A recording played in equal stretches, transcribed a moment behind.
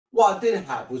What I did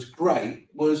have was great,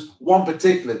 was one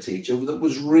particular teacher that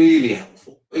was really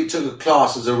helpful. He took a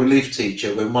class as a relief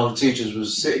teacher when one of the teachers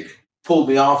was sick, pulled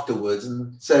me afterwards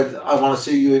and said, I want to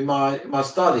see you in my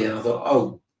study. And I thought,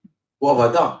 oh, what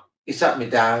have I done? He sat me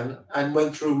down and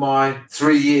went through my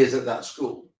 3 years at that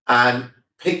school and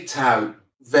picked out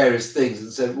various things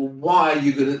and said, well, why are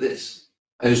you good at this?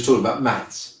 And he was talking about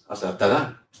maths. I said, I don't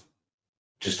know.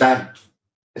 Just am.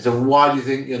 He said, why do you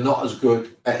think you're not as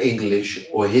good at English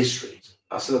or history?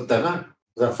 I said, I don't know.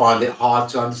 Because I find it hard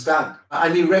to understand.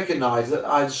 And he recognised that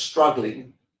I was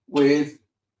struggling with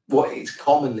what is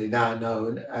commonly now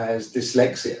known as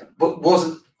dyslexia, but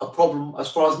wasn't a problem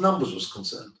as far as numbers was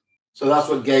concerned. So that's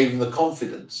what gave him the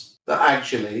confidence that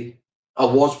actually I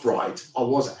was bright, I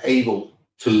was able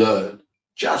to learn,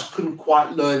 just couldn't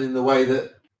quite learn in the way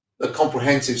that the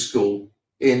comprehensive school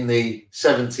in the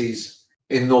 70s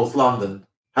in North London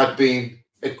had been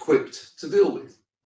equipped to deal with.